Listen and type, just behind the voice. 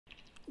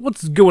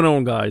What's going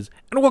on, guys?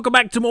 And welcome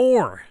back to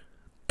more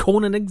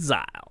Conan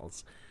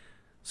Exiles.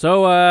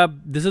 So,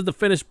 this is the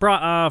finished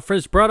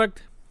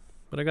product,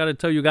 but I gotta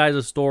tell you guys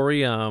a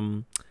story.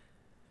 When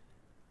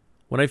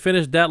I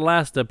finished that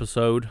last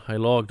episode, I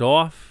logged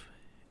off,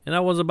 and I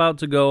was about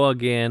to go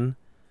again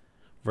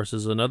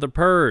versus another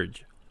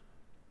purge.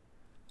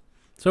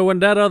 So when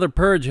that other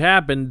purge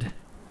happened,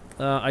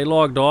 I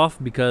logged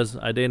off because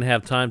I didn't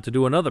have time to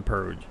do another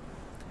purge.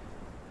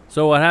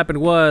 So what happened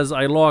was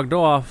I logged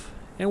off,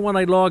 and when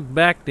I logged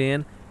back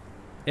in,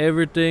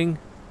 everything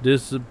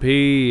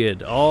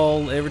disappeared.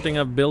 Everything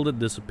I've built it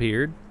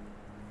disappeared.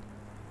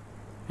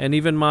 And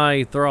even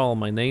my Thrall,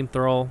 my name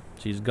Thrall,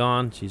 she's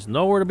gone. She's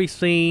nowhere to be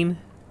seen.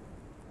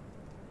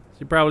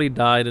 She probably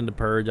died in the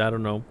purge, I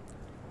don't know.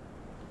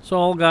 So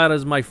all I got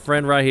is my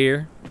friend right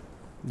here.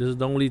 This is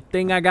the only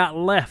thing I got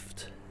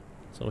left.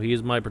 So he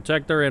is my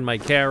protector and my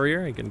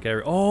carrier. He can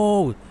carry.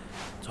 Oh,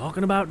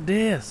 talking about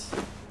this.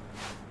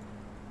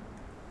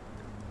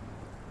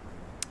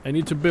 I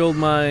need to build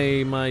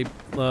my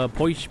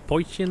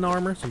poison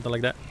armor, something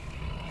like that.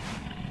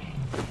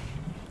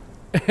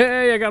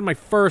 Hey, I got my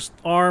first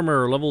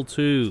armor, level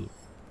 2.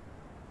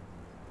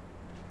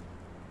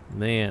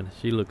 Man,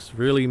 she looks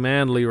really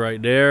manly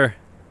right there.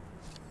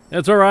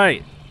 That's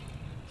alright.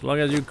 As long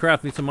as you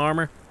craft me some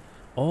armor.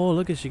 Oh,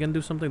 look, she can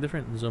do something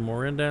different.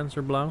 Zamoran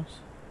dancer blouse.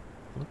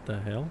 What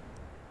the hell?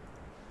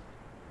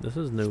 This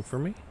is new for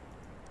me.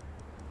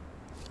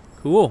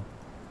 Cool.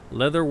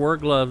 Leather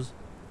work gloves.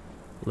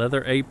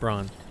 Leather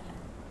apron.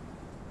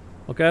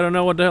 Okay, I don't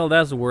know what the hell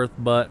that's worth,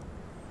 but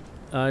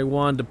I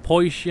want the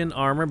poison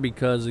armor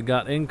because it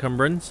got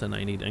encumbrance, and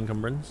I need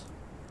encumbrance.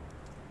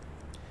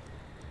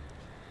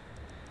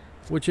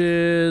 Which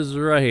is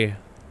right here.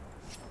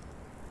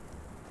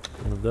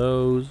 One of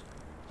those.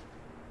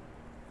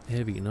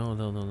 Heavy. No,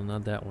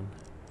 not that one.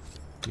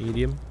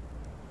 Medium.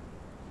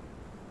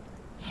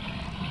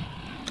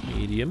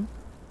 Medium.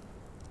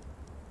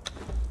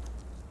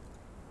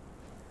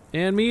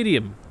 And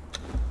medium.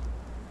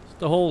 It's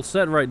the whole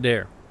set right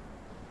there.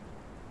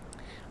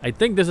 I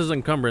think this is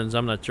encumbrance.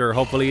 I'm not sure.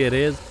 Hopefully it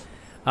is.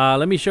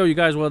 Let me show you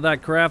guys what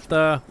that craft.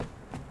 I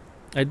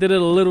did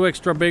it a little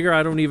extra bigger.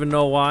 I don't even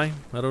know why.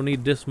 I don't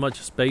need this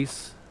much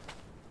space.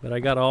 But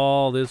I got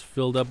all this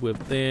filled up with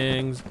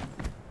things.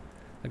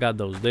 I got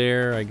those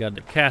there. I got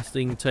the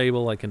casting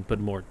table. I can put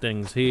more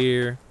things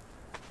here.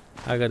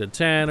 I got a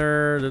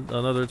tanner,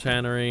 another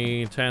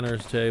tannery,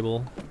 tanner's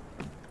table.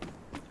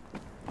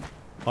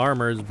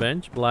 Armor's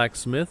bench,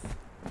 blacksmith,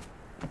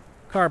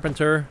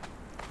 carpenter,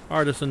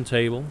 artisan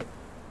table.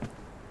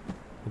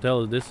 What the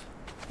hell is this?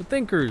 The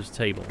thinker's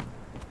table.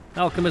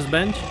 Alchemist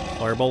bench,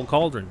 fireball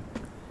cauldron.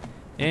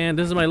 And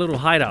this is my little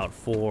hideout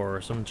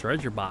for some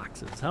treasure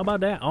boxes. How about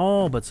that?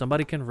 Oh, but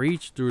somebody can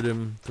reach through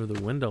them, through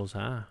the windows,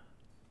 huh?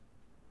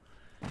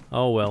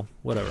 Oh well,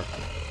 whatever.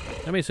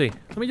 Let me see.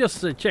 Let me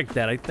just check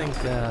that. I think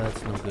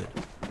that's no good.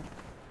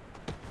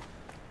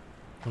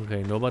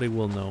 Okay, nobody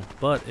will know.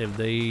 But if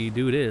they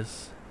do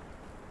this...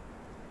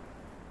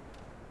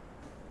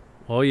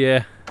 Oh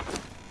yeah.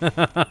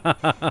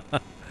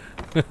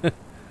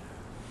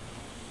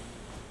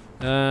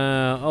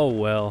 Oh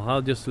well,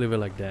 I'll just leave it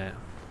like that.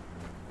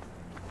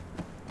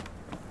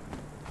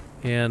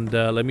 And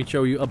let me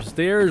show you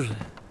upstairs.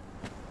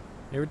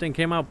 Everything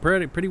came out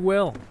pretty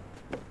well.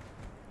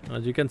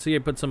 As you can see, I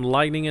put some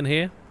lighting in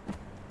here.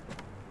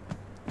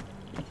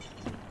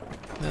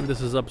 And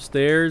this is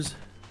upstairs.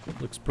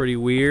 Looks pretty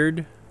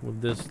weird with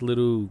this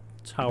little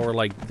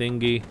tower-like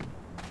thingy.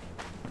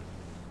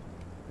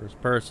 First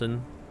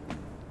person.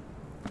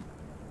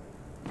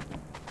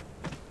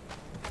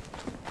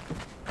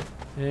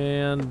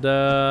 And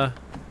that's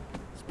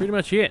pretty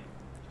much it.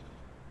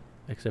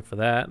 Except for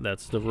that,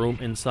 that's the room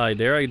inside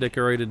there. I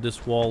decorated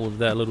this wall with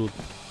that little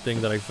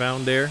thing that I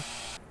found there.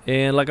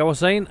 And like I was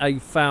saying, I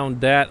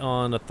found that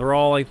on a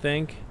Thrall, I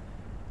think.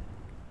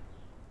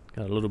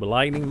 Got a little bit of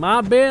lighting.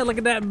 My bed, look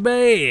at that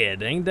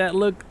bed. Ain't that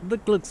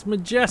looks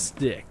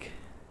majestic.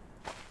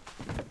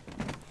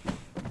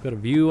 Got a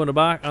view on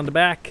the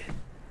back.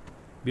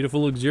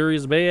 Beautiful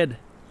luxurious bed.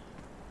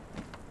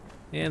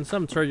 And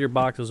some treasure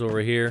boxes over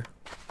here.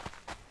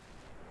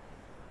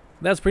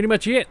 That's pretty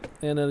much it.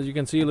 And as you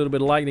can see, a little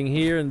bit of lighting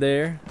here and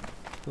there.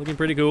 Looking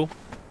pretty cool.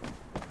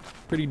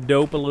 Pretty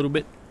dope a little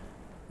bit.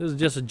 This is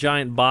just a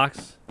giant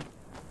box.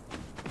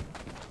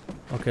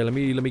 Okay, let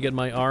me get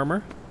my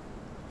armor.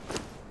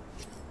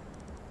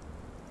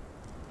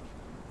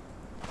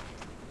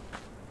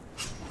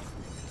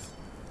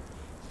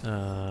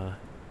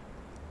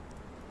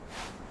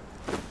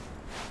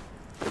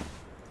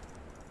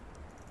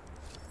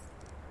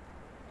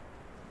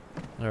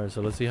 Alright,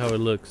 so let's see how it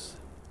looks.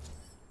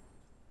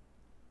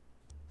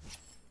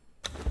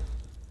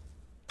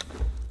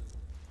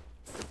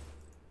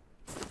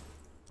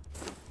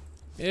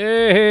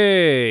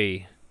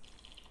 Hey!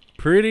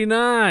 Pretty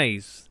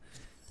nice!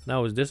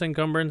 Now, is this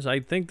encumbrance? I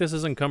think this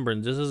is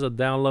encumbrance. This is a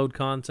download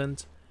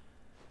content.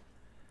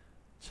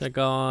 Check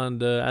on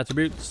the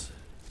attributes.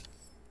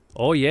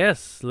 Oh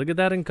yes, look at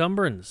that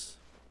encumbrance.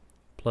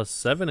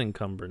 +7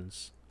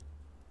 encumbrance.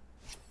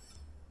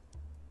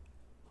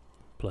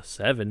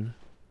 +7.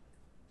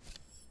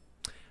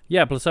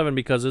 Yeah, +7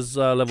 because it's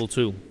level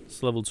 2.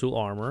 It's level 2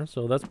 armor,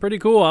 so that's pretty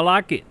cool. I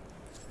like it.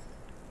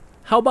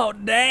 How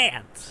about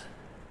that?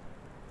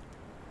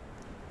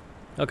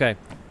 Okay.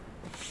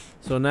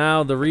 So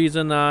now the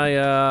reason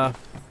I,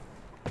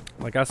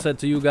 like I said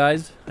to you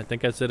guys, I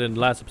think I said in the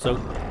last episode.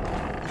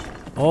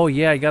 Oh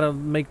yeah, I gotta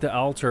make the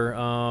altar.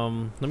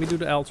 Let me do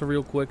the altar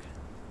real quick.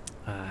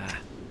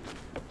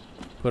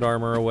 Put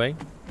armor away.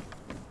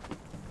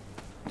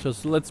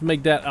 Just let's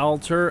make that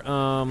altar.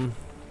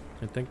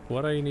 I think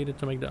what I needed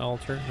to make the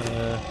altar.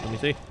 Let me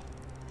see.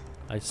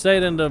 I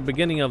said in the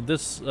beginning of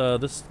this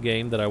this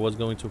game that I was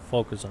going to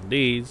focus on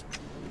these.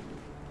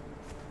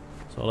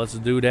 So let's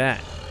do that.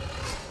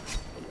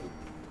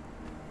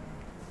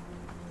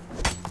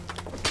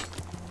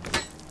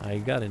 I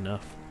got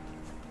enough.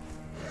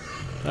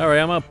 All right,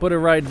 I'm gonna put it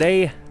right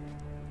there.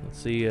 Let's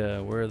see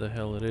where the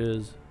hell it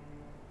is.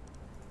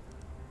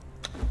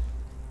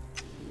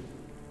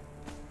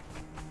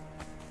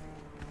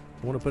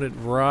 I want to put it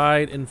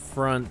right in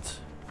front.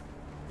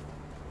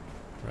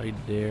 Right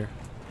there.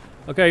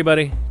 Okay,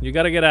 buddy. You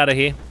got to get out of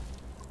here.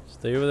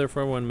 Stay over there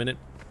for 1 minute.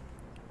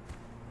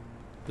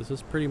 This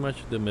is pretty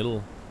much the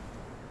middle.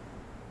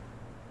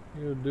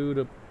 You do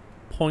the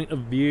point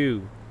of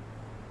view.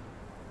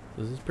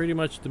 This is pretty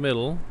much the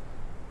middle.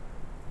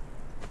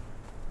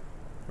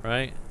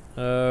 Right?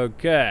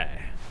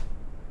 Okay.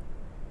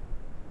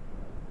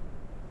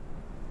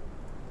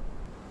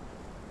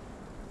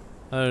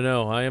 I don't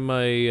know. I'm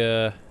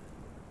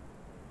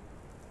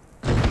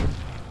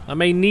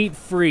a neat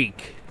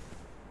freak.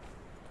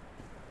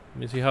 Let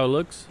me see how it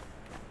looks.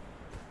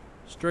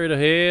 Straight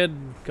ahead,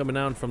 coming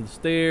down from the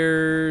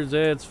stairs.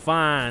 It's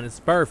fine. It's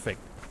perfect.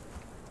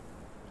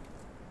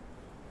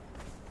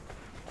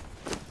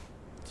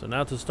 So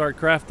now to start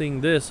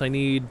crafting this, I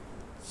need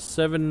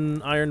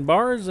 7 iron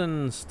bars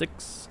and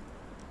sticks.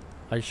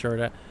 Ice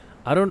shard.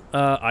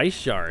 Ice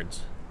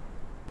shards.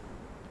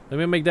 Let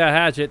me make that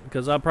hatchet,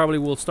 because I probably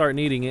will start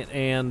needing it,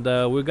 and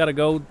we've got to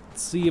go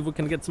see if we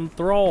can get some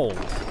thralls.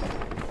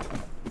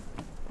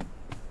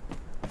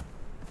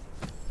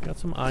 Got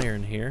some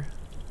iron here.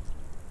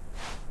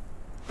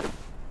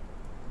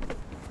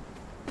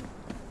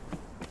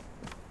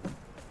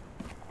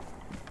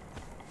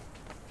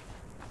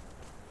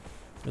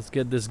 Let's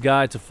get this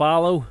guy to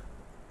follow.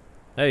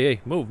 Hey,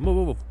 hey, move, move,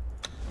 move, move.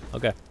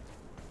 Okay.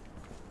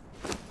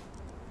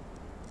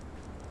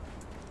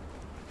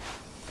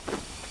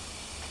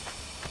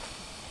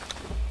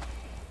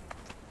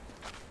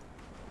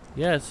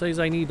 Yeah, it says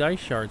I need ice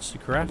shards to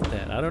craft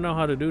that. I don't know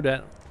how to do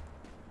that.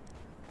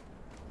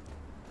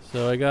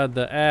 So I got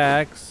the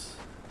axe.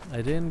 I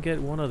didn't get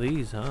one of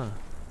these, huh?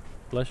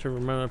 Flesh of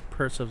Remember,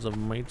 Percepts of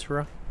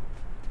Mitra,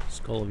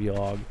 Skull of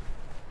Yogg,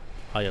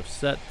 Eye of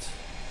Set.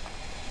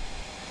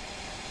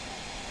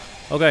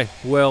 Okay,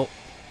 well,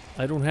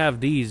 I don't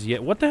have these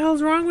yet. What the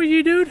hell's wrong with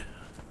you, dude?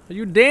 Are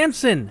you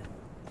dancing?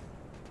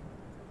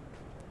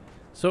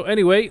 So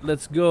anyway,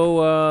 let's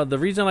go. The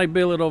reason I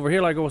built it over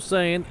here, like I was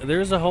saying,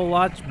 there's a whole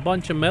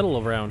bunch of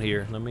metal around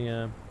here. Let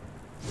me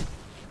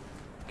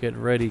get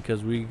ready,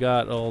 because we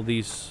got all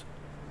these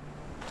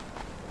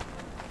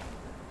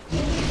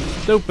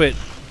stupid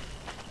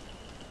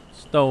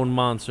stone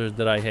monsters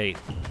that I hate.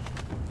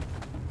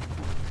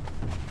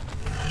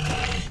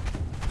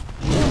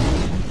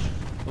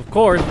 Of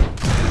course,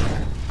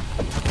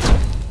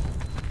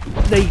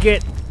 they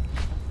get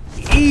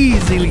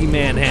easily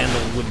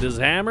manhandled with this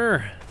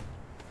hammer.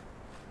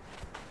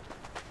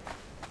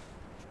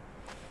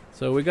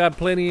 So we got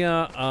plenty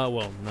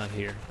well, not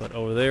here, but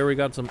over there we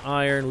got some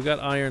iron. We got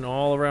iron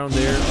all around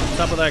there. On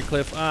top of that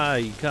cliff.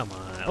 Ay, come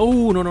on.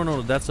 Oh, no, no,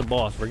 no, that's the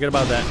boss. Forget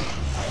about that.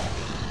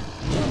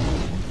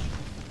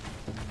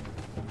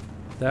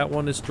 That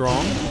one is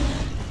strong.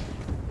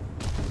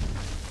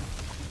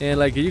 And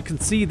like you can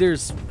see,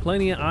 there's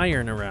plenty of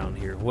iron around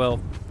here. Well,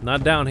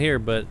 not down here,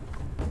 but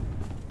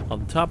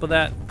on top of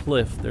that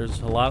cliff, there's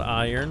a lot of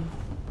iron.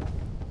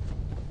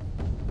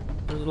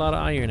 There's a lot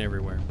of iron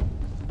everywhere.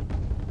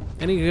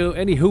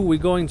 Anywho, we're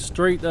going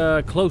straight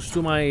close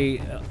to my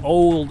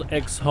old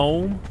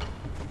ex-home.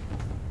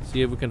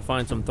 See if we can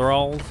find some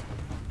thralls.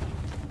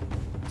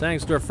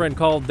 Thanks to a friend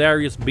called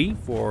Darius B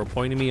for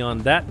pointing me on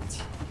that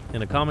in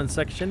the comment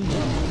section.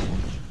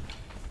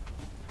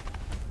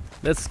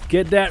 Let's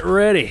get that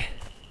ready.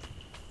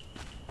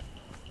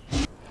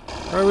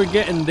 Are we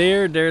getting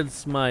there?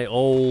 There's my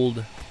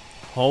old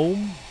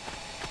home.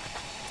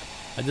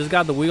 I just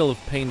got the wheel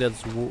of pain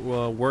that's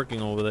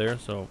working over there,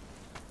 so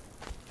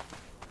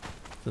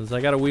since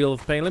I got a wheel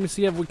of pain, let me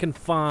see if we can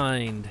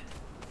find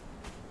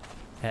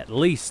at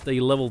least a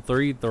level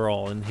 3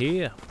 thrall in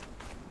here.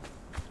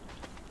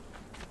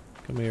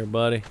 Come here,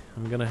 buddy.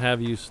 I'm gonna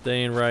have you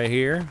staying right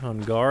here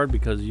on guard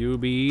because you'll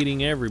be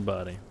eating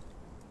everybody.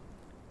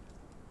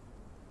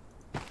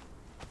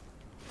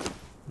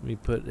 Let me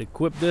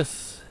equip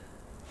this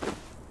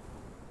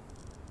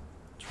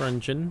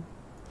truncheon,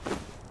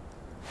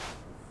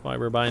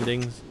 fiber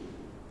bindings.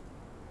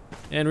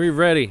 And we're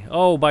ready.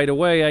 Oh, by the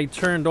way, I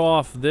turned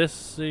off this,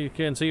 so you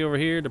can see over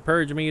here, the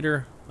purge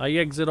meter. I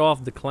exit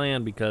off the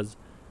clan because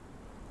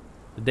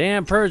the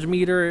damn purge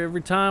meter,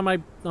 every time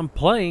I'm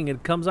playing,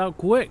 it comes out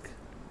quick.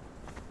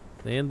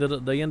 They end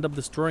up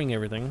destroying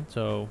everything,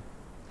 so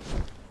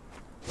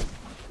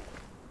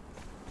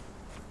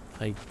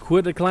I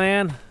quit the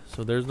clan,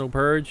 so there's no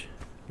purge.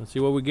 Let's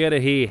see what we get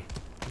here.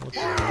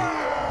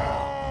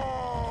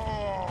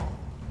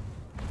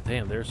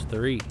 Damn, there's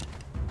 3.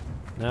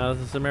 Now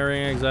this is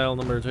Hyborian Exile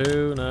number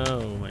 2. No,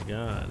 oh my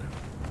god.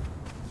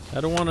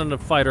 I don't want him to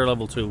fighter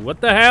level 2. What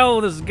the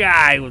hell, this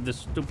guy with the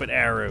stupid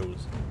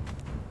arrows?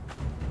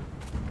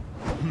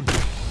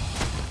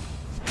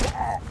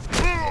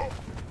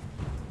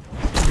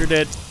 You're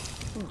dead.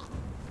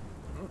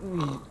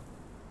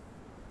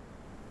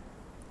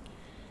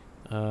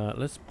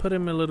 Let's put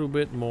him a little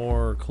bit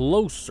more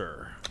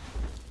closer.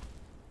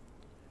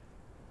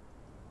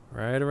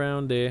 Right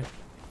around there.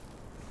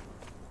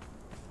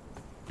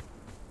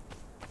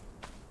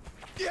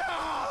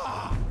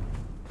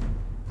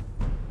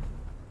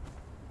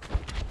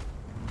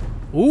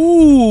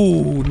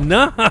 Ooh,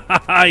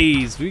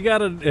 nice! We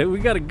got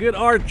a good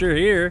archer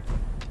here.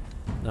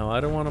 No,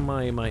 I don't want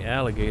my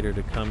alligator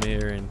to come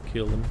here and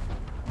kill him.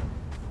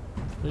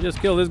 Let me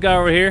just kill this guy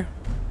over here.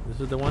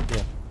 This is the one.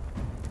 Yeah.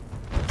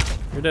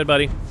 You're dead,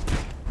 buddy.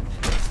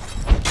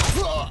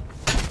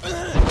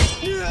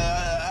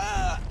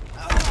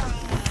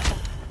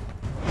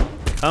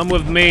 Come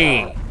with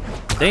me.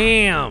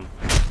 Damn.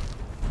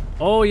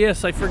 Oh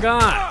yes, I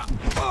forgot.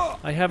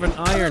 I have an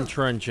iron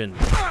truncheon.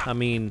 I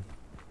mean,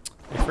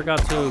 I forgot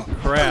to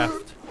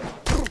craft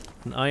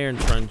an iron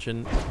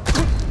truncheon.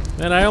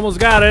 Man, I almost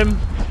got him.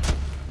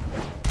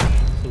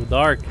 So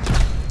dark.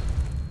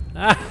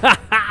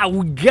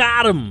 We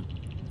got him.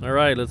 All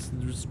right, let's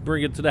just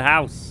bring it to the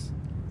house.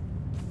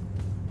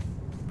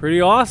 Pretty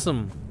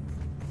awesome.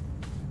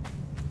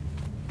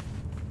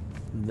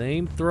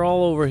 Name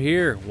Thrall over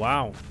here.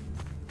 Wow.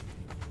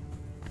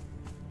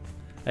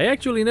 I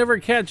actually never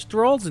catch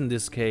Thralls in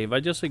this cave.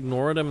 I just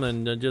ignore them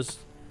and just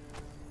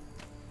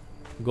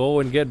go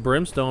and get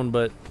Brimstone,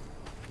 but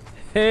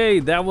hey,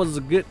 that was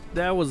a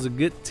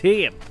good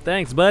tip.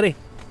 Thanks, buddy.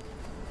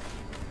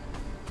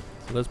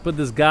 So let's put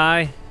this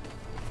guy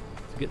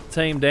to get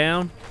tamed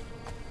down.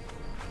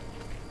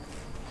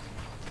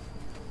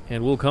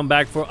 And we'll come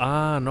back for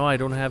no, I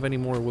don't have any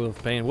more Will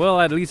of Pain.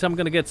 Well, at least I'm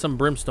gonna get some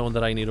Brimstone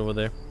that I need over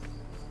there.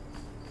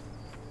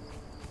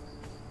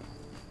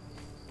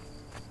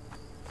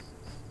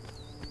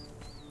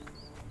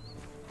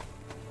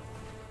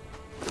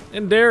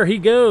 And there he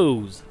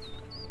goes.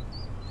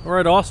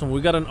 Alright, awesome.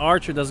 We got an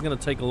archer that's gonna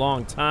take a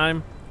long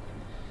time.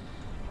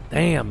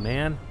 Damn,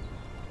 man.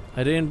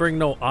 I didn't bring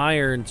no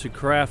iron to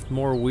craft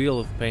more Wheel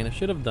of Pain. I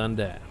should have done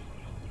that.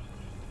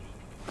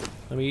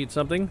 Let me eat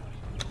something.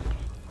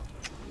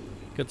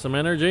 Get some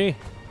energy.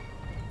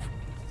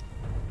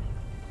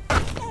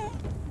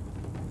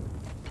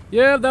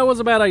 Yeah, that was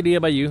a bad idea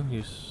by you,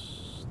 you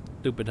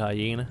stupid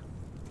hyena.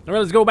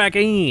 Alright, let's go back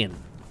in.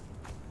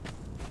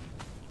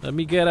 Let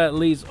me get at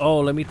least... Oh,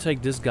 let me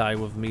take this guy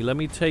with me. Let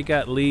me take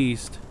at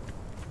least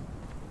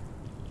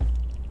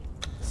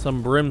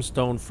some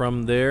Brimstone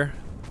from there,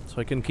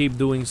 so I can keep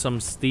doing some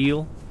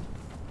steel.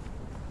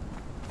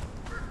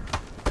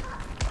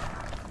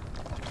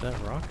 That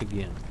rock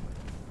again.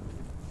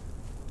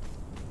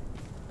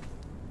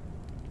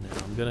 Now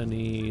I'm gonna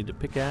need a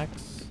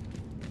pickaxe.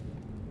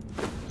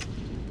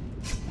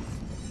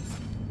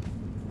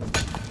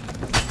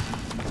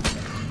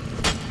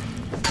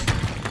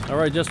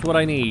 Alright, just what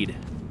I need.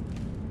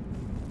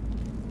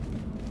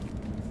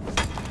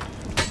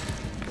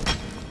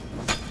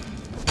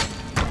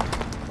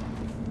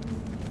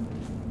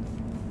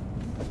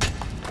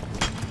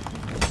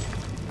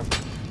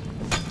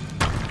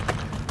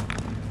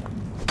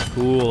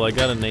 Cool, I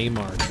got a name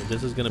mark.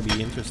 This is gonna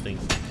be interesting.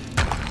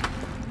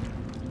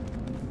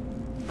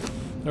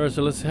 Alright,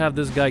 so let's have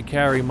this guy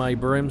carry my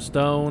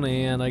Brimstone,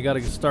 and I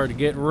gotta start to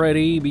get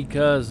ready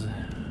because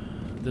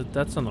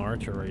that's an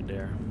archer right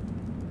there.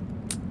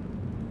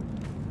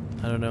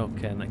 I don't know,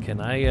 can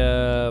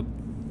I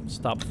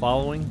stop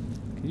following?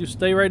 Can you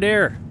stay right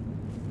there?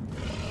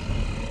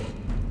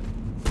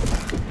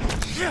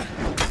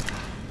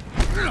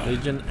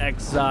 Legion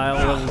Exile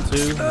level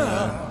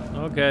 2.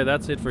 Okay,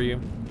 that's it for you.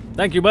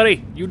 Thank you,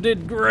 buddy. You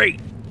did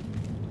great.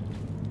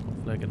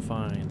 Hopefully I can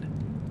find.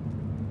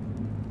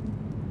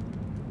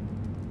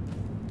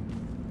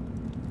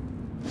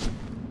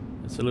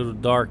 It's a little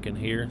dark in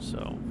here,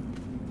 so.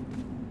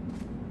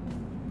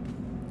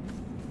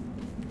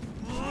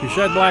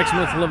 Shed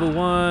Blacksmith level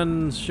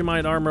 1,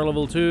 Shemite Armor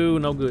level 2,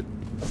 no good.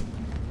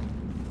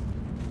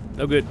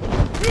 No good.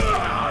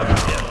 Yeah.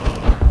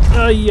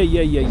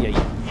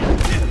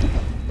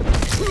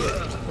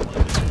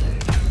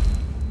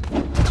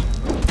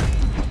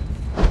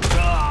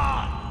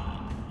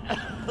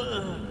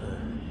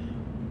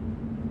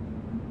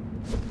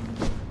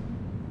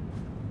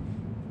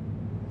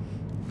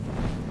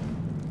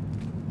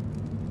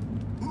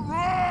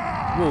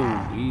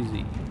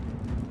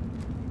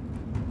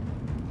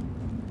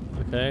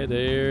 Okay,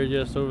 they're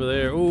just over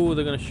there. Oh,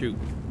 they're gonna shoot.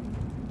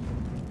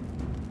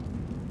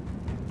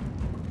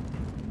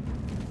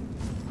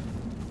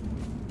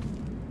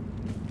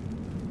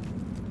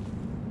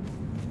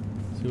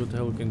 See what the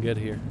hell we can get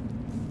here.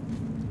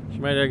 She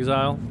made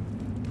exile.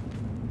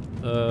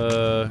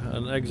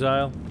 An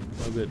exile.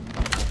 Oh, good.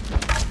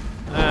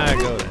 Ah,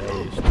 go to hell.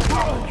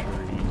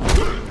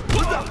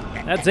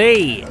 That's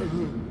A.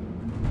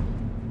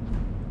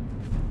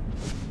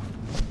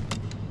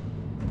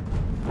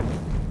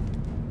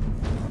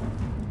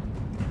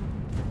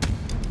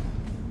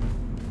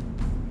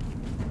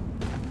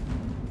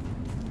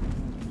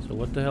 So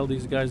what the hell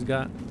these guys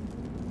got?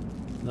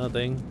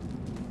 Nothing.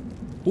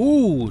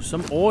 Ooh,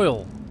 some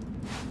oil.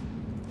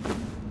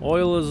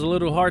 Oil is a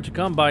little hard to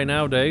come by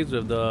nowadays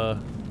with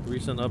the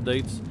recent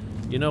updates.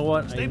 You know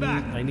what?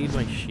 I need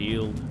my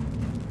shield.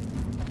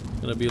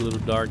 It's gonna be a little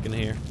dark in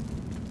here.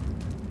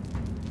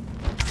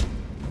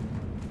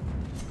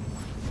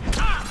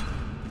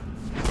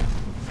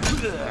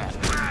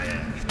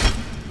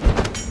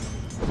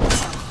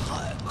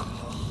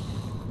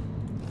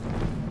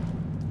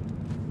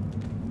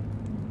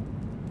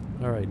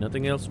 Alright,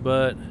 nothing else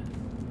but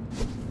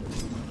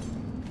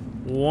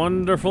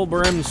wonderful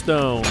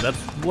brimstone. That's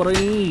what I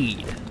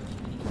need.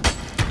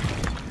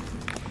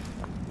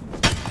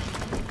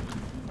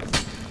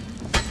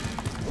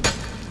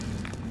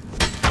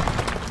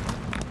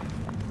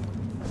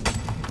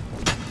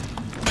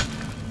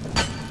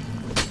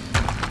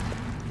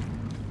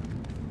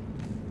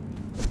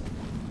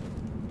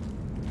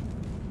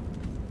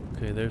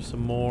 Okay, there's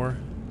some more.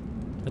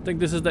 I think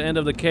this is the end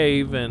of the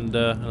cave, and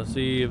let's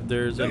see if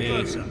there's any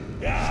interesting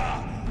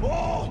stuff.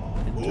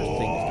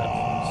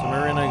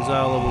 Hyborian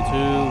Exile level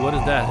 2. What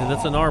is that?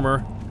 That's an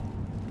armor.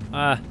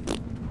 Ah.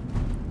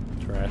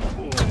 Trash.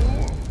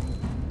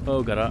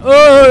 Oh, God.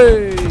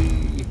 Hey!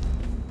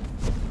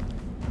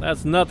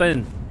 That's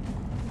nothing.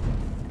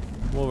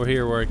 Come over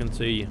here where I can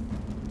see you.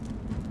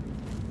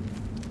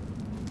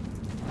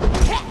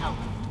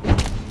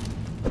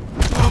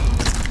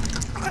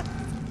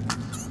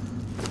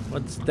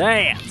 What's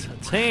that?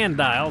 It's hand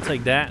die. I'll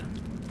take that.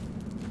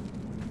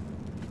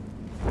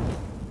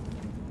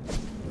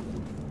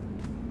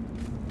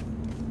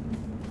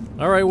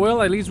 Alright,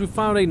 well, at least we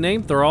found a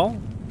named Thrall.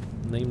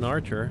 Named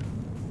Archer.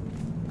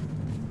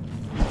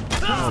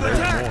 Oh, there's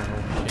more.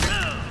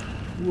 Oh,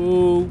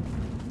 whoa.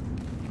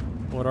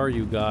 What are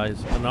you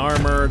guys? An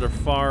armor, the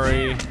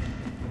Fari.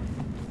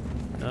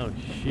 Oh,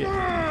 shit.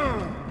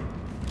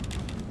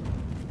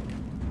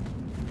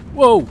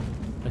 Whoa!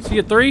 I see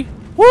a 3.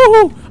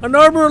 Woohoo! An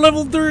armor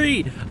level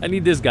 3! I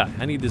need this guy.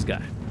 I need this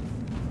guy.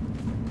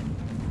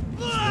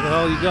 Where the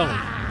hell are you going?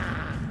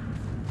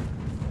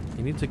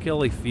 You need to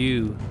kill a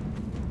few.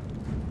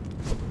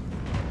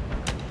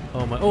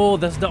 Oh my, oh,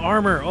 that's the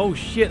armor. Oh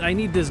shit, I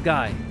need this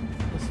guy.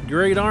 That's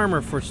great armor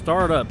for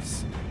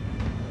startups.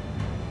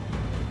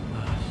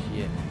 Oh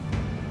shit.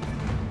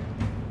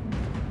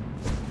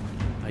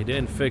 I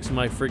didn't fix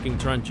my freaking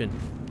truncheon.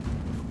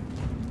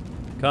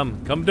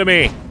 Come to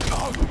me.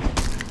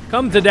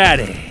 Come to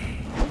daddy.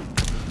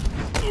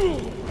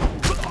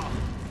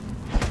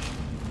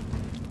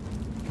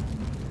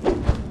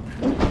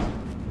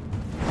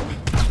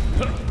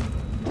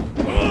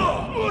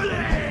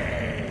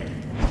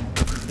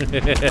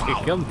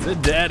 Come to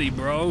daddy,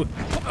 bro.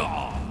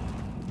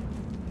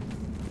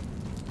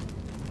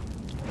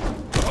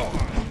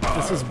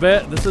 This is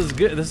bad. This is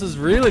good. This is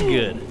really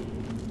good.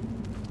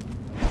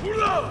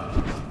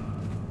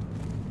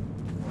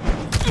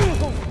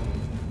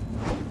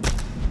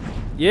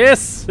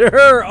 Yes,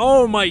 sir.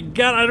 Oh my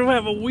God, I don't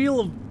have a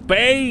wheel of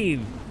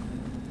pain.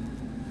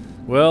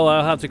 Well,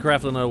 I'll have to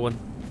craft another one.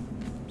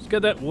 Let's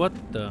get that. What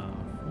the?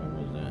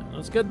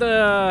 Let's get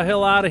the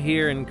hell out of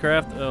here and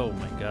craft. Oh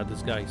my God,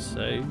 this guy you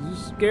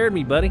scared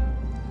me, buddy.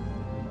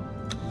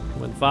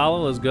 Went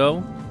follow, let's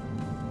go.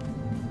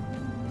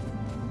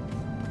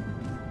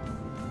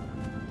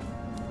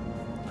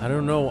 I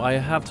don't know, I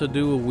have to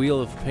do a wheel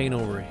of pain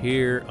over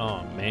here.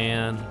 Oh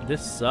man,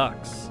 this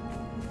sucks.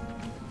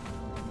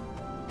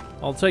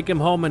 I'll take him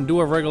home and do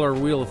a regular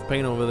wheel of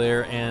pain over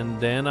there, and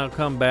then I'll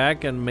come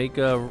back and make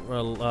a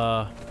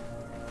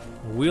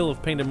wheel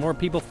of pain that more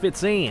people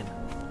fits in.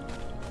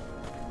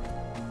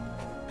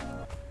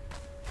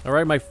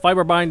 Alright, my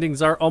fiber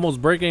bindings are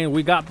almost breaking and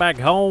we got back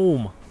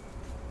home.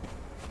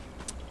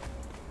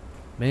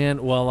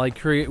 Man, while I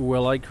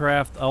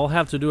craft, I'll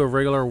have to do a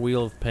regular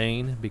wheel of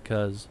pain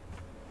because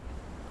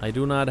I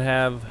do not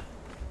have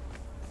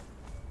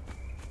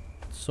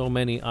so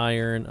many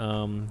iron.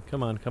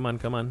 Come on.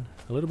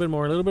 A little bit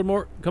more.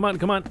 Come on.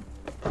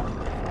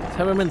 Let's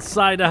have him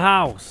inside the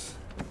house.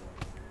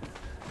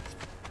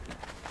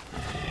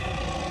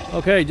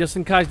 Okay, just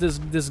in case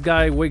this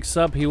guy wakes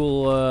up, he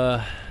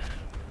will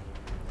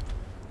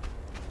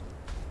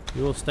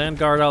stand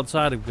guard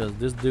outside because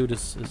this dude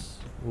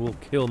will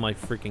kill my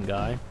freaking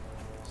guy.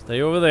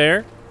 Stay over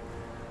there.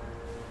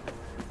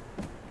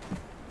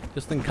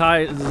 Just in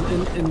case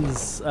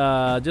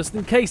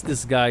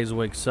this guy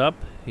wakes up,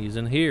 he's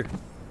in here.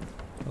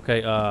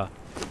 Okay,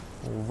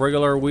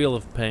 regular wheel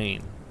of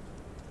pain.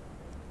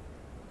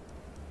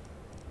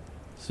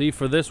 See,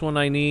 for this one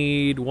I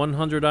need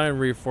 100 iron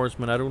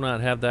reinforcement. I do not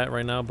have that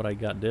right now, but I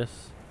got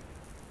this.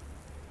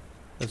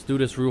 Let's do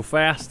this real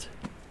fast.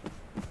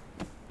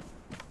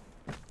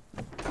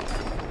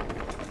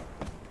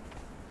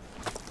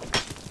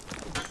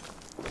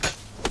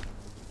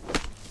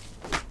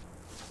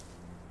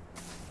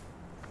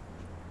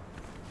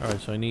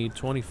 Alright, so I need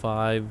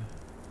 25.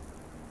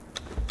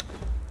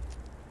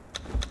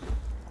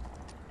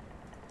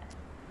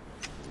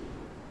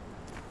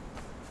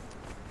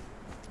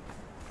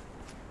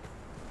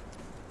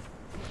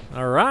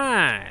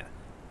 Alright.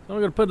 So I'm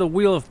going to put the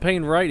wheel of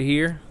pain right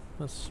here.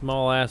 A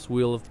small ass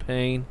wheel of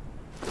pain.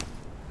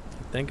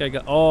 I think I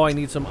got... Oh, I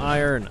need some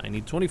iron. I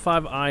need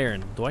 25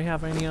 iron. Do I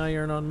have any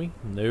iron on me?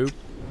 Nope.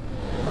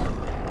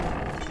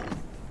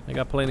 I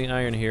got plenty of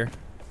iron here.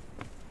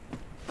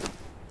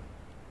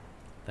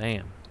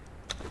 Damn.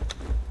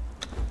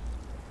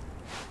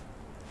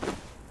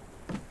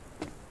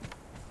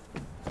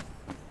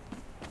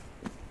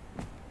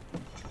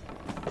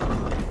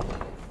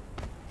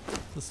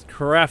 Let's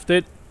craft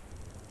it.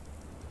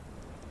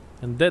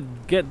 And then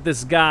get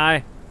this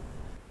guy.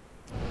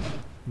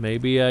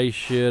 Maybe I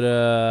should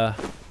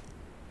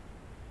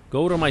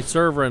go to my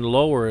server and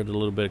lower it a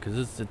little bit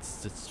because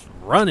it's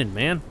running,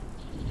 man.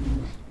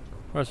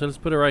 Alright, so let's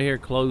put it right here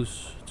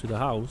close to the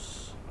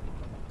house.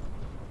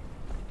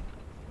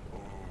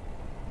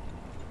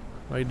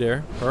 Right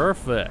there.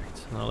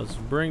 Perfect. Now let's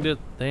bring it.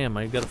 Damn,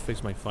 I gotta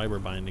fix my fiber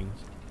bindings.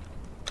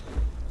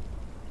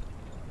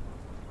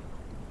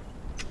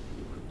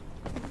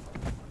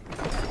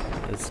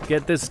 Let's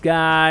get this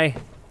guy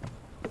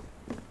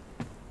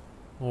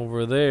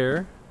over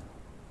there.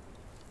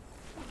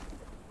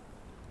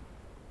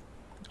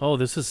 Oh,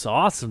 this is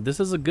awesome. This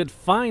is a good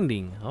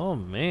finding. Oh,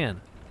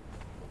 man.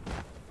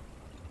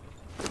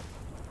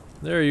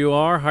 There you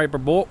are,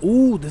 Hyperbor.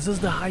 Ooh, this is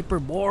the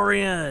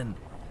Hyborian.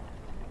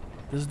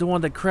 This is the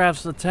one that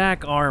crafts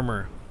attack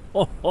armor.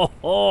 Ho, ho,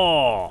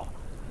 ho.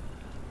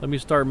 Let me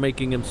start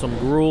making him some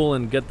gruel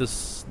and get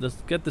this.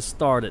 Let's get this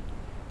started.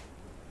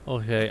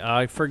 Okay,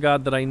 I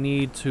forgot that I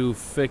need to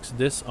fix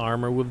this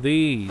armor with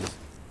these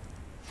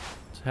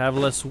to have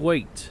less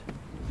weight.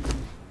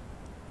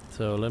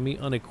 So let me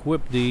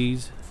unequip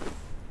these.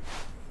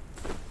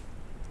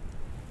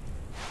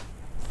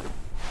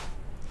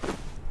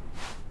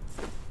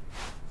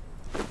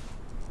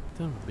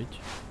 Damn, bitch.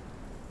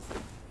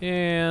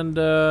 And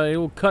it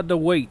will cut the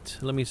weight.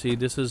 Let me see.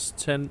 This is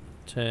 18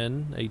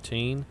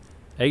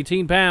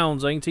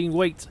 pounds, 18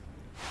 weight.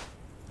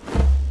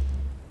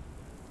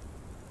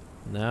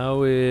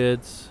 Now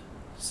it's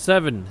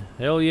 7.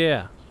 Hell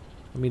yeah.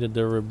 I mean, the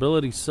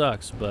durability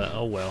sucks, but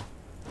oh well.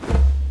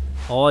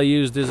 All I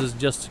use this is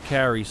just to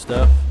carry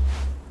stuff.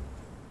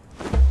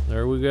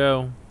 There we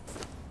go.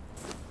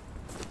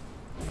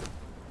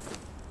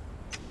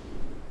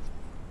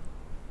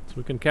 So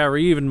we can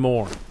carry even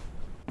more.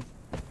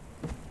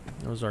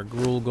 There's our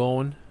gruel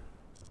going.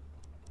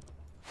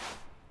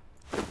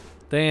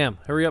 Damn,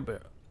 hurry up.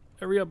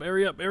 Hurry up,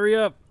 hurry up, hurry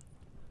up.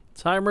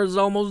 Timer's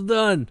almost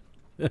done.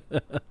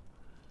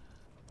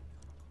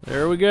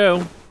 There we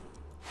go.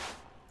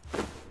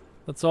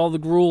 That's all the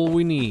gruel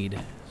we need.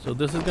 So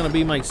this is going to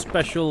be my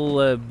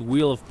special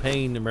wheel of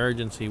pain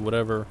emergency,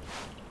 whatever.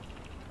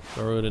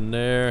 Throw it in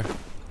there.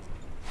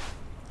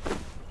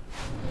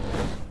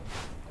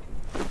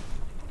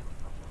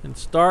 And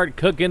start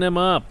cooking him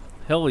up.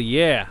 Hell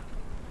yeah.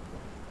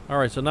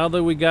 Alright, so now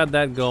that we got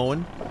that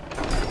going,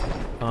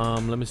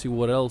 let me see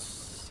what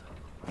else.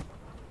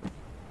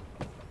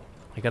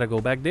 I gotta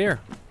go back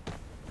there.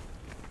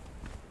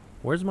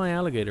 Where's my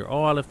alligator?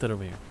 Oh, I left it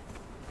over here.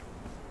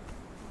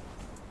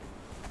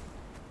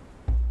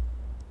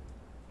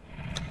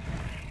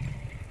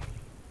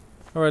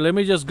 Alright, let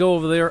me just go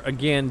over there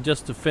again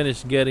just to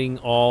finish getting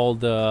all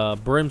the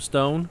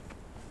brimstone.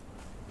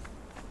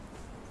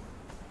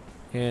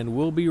 And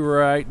we'll be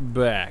right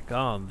back.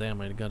 Oh, damn,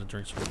 I gotta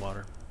drink some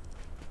water.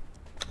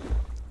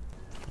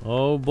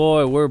 Oh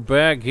boy, we're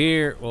back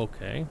here.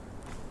 Okay.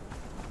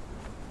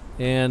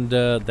 And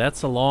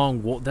that's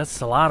a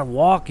that's a lot of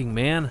walking,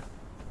 man.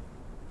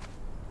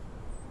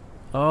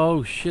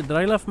 Oh shit, did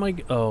I left my...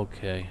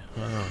 Okay.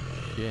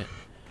 Oh shit.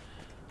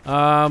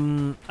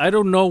 I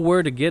don't know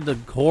where to get the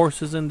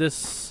horses in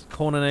this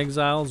Conan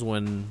Exiles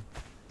when...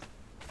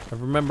 I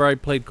remember I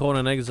played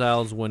Conan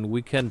Exiles when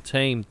we can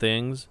tame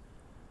things.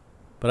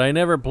 But I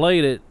never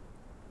played it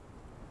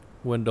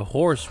when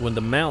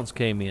the mounts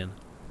came in.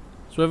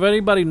 So if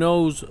anybody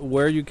knows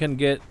where you can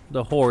get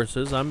the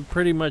horses, I'm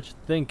pretty much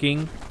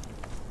thinking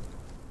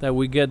that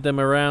we get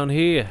them around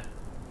here.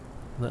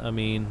 I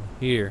mean,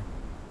 here.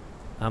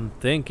 I'm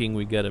thinking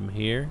we get them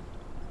here.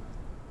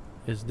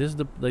 Is this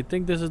the... I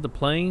think this is the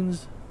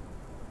plains?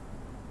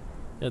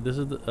 Yeah, this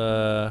is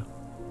the...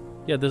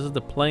 yeah, this is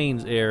the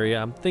plains area.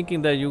 I'm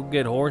thinking that you'll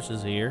get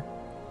horses here.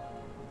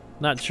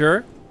 Not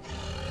sure.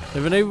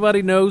 If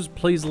anybody knows,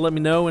 please let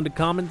me know in the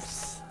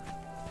comments.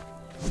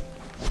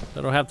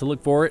 I don't have to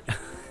look for it.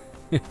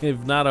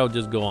 If not, I'll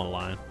just go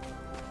online.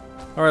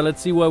 Alright,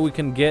 let's see what we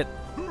can get.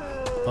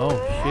 Oh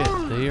shit,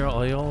 they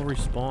all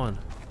respawn.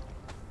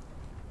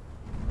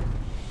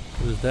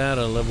 What is that?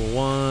 A level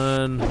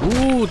 1.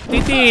 Ooh,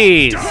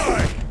 titties!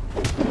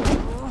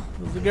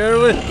 There's a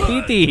girl with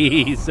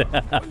titties!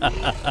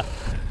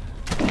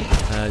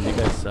 You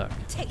guys suck.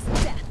 Taste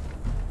death.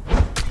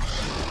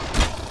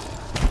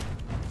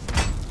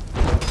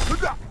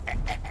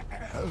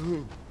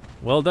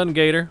 Well done,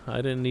 Gator. I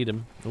didn't need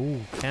him.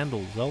 Ooh,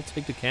 candles. I'll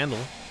take the candle.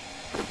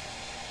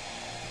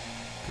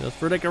 Just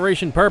for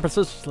decoration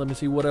purposes. Let me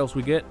see what else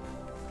we get.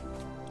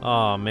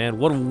 Oh man,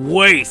 what a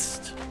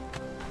waste!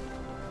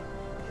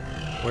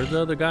 Where's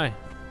the other guy?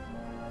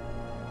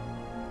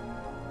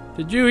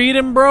 Did you eat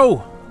him,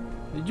 bro?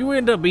 Did you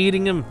end up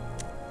eating him?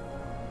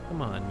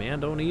 Come on, man,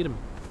 don't eat him.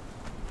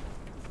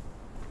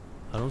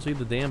 I don't see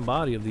the damn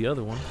body of the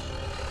other one.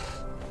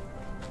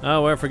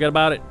 Oh, well, forget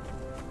about it.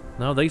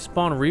 No, they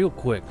spawn real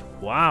quick.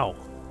 Wow.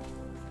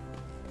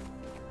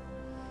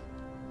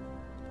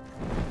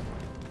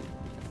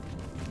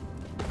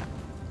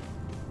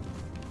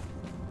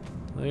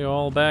 They're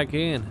all back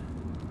in.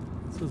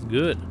 This is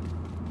good.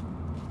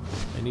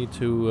 I need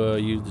to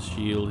use the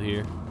shield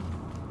here.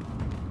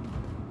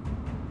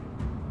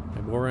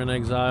 Hyborian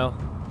Exile.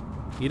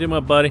 Eat him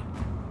up, buddy.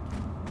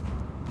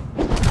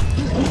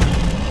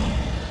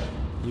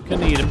 You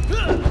can eat him.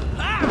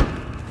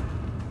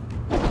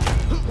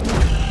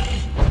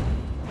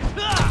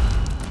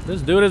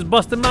 This dude is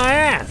busting my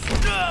ass.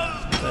 Get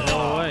the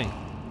hell away.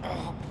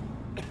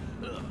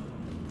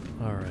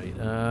 Alright,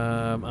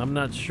 I'm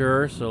not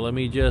sure, so let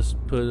me just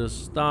put a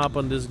stop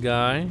on this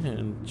guy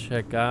and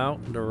check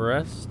out the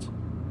rest.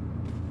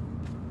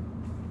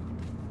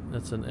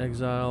 That's an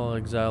exile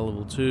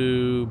level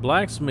 2.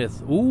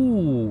 Blacksmith.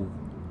 Ooh.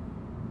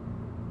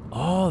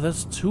 Oh,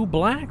 that's 2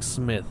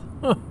 blacksmith.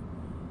 Huh.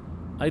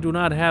 I do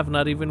not have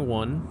not even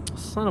one.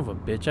 Son of a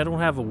bitch, I don't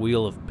have a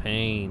wheel of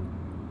pain.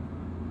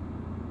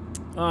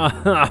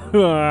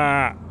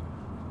 Alright,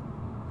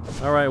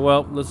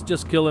 well, let's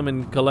just kill him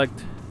and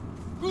collect.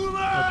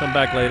 I'll come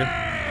back later.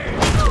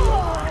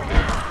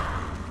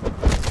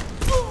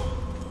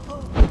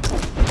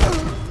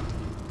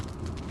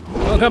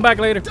 I'll come back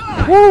later.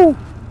 Woo!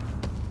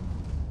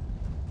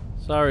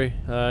 Sorry,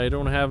 I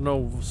don't have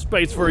no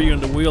space for you in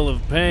the wheel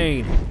of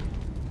pain.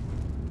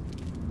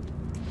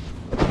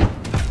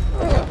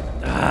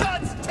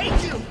 Gods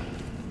take you!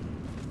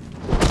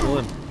 Kill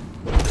him.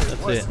 That's it.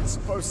 Wasn't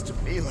supposed to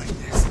be like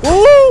this.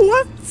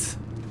 Oh, what?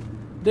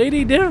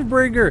 Lady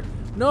Deathbringer.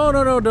 No,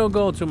 no, no, don't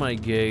go to my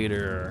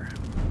gator.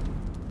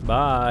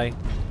 Bye.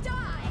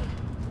 Die.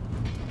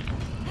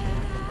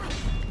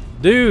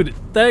 Dude,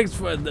 thanks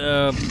for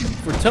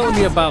telling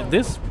me about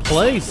this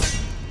place.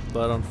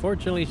 But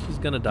unfortunately, she's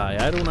gonna die.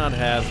 I do not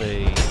have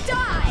a...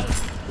 Die.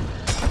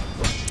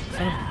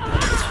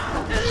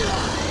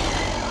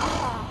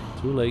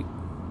 Too late.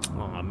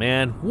 Aw,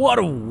 man. What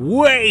a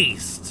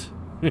waste!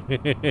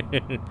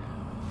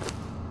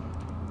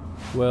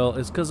 Well,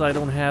 it's because I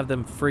don't have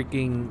them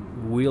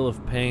freaking Wheel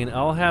of Pain.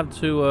 I'll have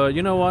to,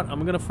 you know what?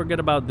 I'm gonna forget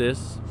about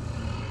this.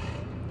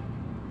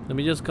 Let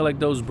me just collect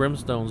those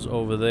Brimstones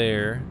over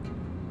there.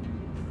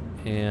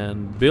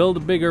 And build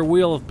a bigger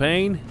Wheel of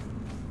Pain.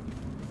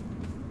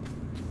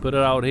 Put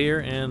it out here,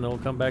 and I'll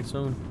come back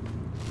soon.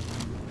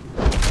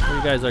 Where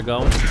you guys are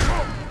going?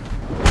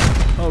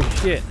 Oh,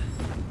 shit.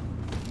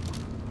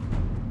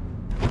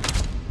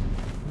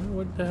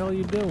 What the hell are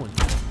you doing?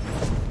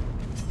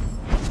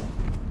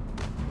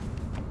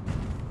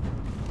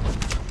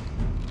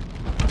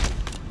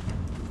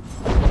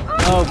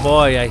 Oh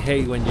boy, I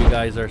hate when you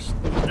guys are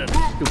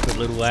stupid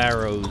little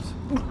arrows.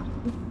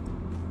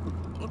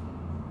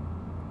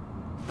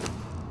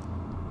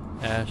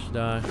 Ash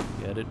die,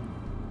 get it.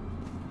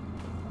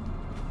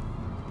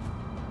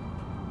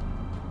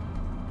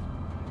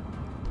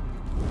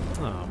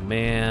 Oh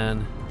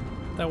man,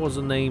 that was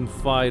a named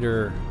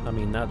fighter. I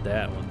mean, not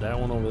that one, that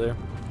one over there.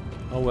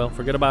 Oh well,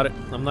 forget about it.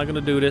 I'm not gonna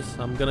do this.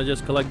 I'm gonna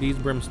just collect these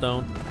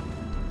Brimstone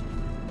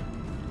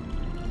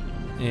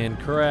and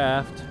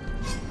craft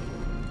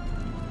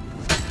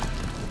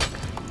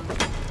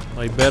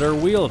a better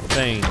Wheel of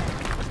Pain.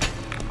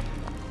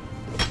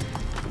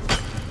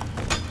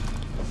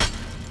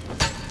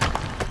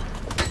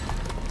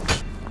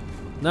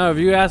 Now, if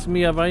you ask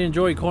me if I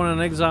enjoy Conan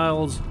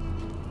Exiles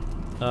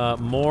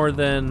more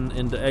than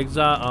in the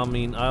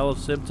Isle of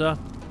Sipta,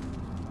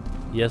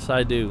 yes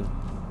I do.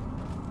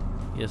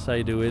 Yes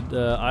I do.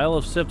 Isle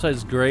of Sipta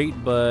is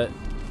great, but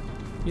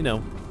you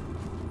know,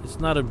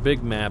 it's not a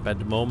big map at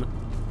the moment.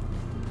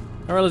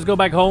 Alright, let's go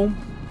back home.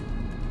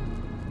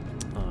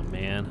 Oh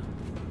man.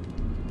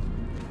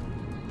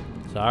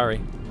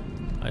 Sorry.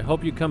 I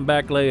hope you come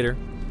back later.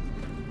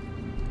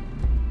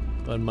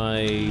 But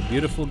my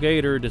beautiful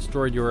gator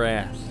destroyed your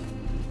ass.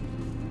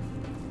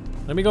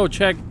 Let me go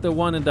check the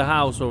one in the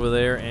house over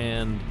there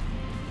and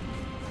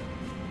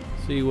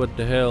see what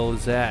the hell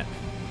is that.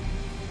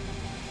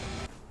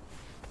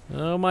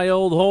 Oh, my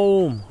old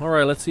home.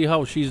 Alright, let's see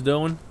how she's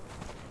doing.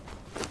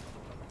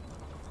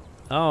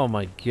 Oh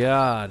my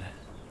god.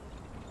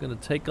 It's gonna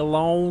take a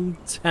long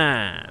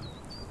time.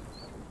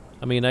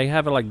 I mean, I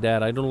have it like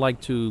that. I don't like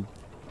to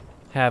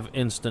have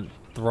instant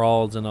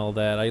thralls and all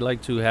that. I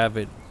like to have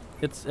it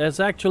It's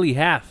actually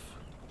half.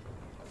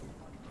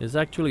 It's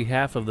actually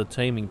half of the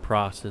taming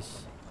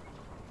process.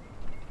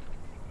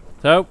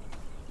 So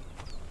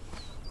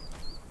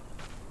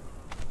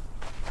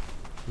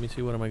let me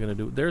see, what am I gonna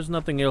do? There's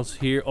nothing else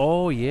here.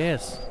 Oh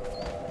yes,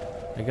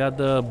 I got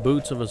the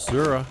boots of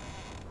Asura.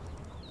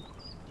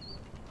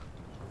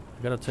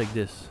 I gotta take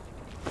this.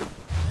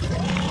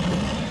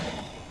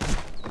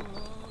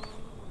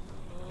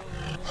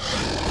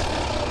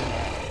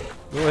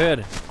 Go ahead,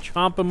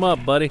 chomp him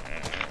up, buddy.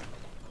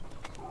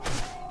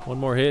 One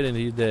more hit and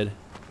he's dead.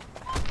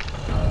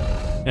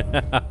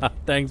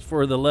 Thanks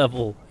for the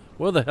level.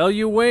 Where the hell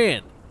you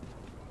went?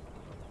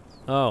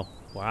 Oh,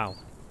 wow.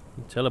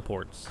 He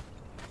teleports.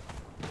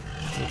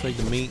 I'll take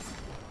the meat.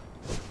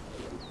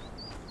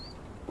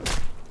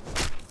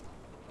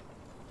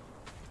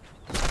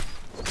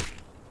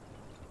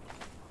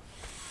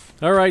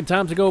 Alright,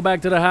 time to go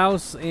back to the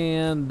house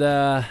and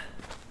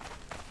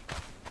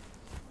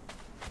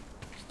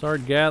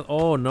start gather.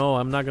 Oh no,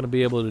 I'm not gonna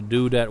be able to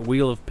do that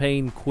Wheel of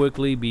Pain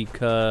quickly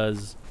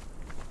because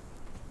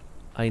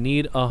I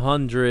need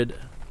 100.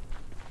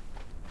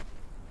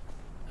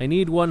 I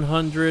need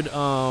 100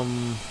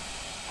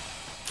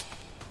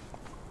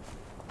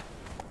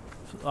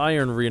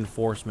 iron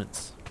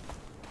reinforcements.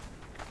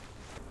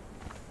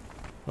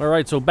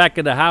 Alright, so back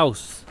at the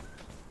house.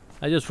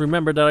 I just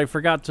remembered that I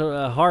forgot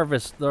to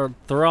harvest the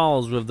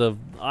thralls with the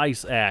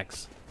ice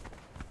axe.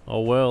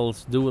 Oh well,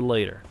 let's do it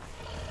later.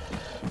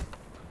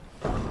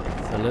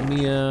 So let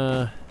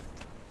me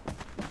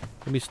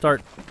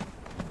start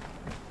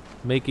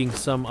making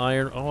some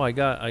iron. Oh, I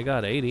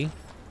got 80.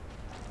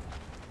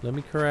 Let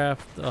me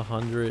craft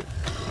 100.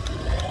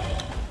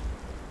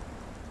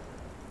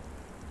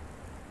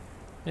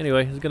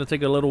 Anyway, it's gonna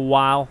take a little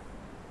while.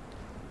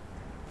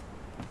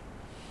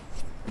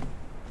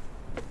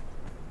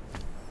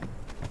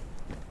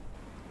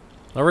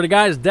 Alrighty,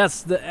 guys,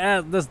 that's the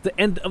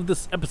end of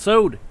this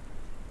episode.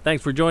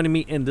 Thanks for joining me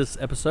in this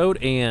episode,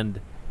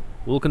 and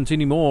we'll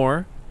continue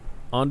more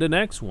on the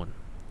next one.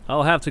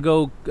 I'll have to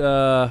go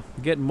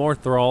get more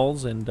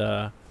thralls and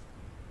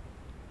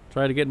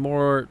try to get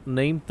more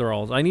named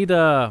thralls. I need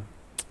the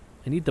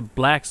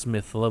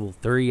blacksmith level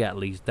 3 at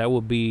least. That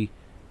will be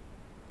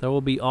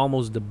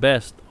almost the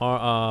best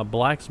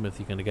blacksmith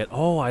you're gonna get.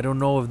 Oh, I don't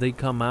know if they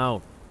come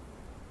out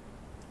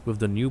with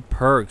the new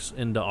perks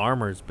in the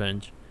armor's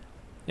bench.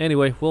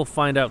 Anyway, we'll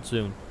find out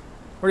soon.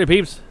 Alright,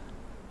 peeps.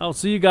 I'll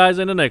see you guys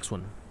in the next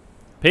one.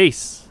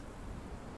 Peace.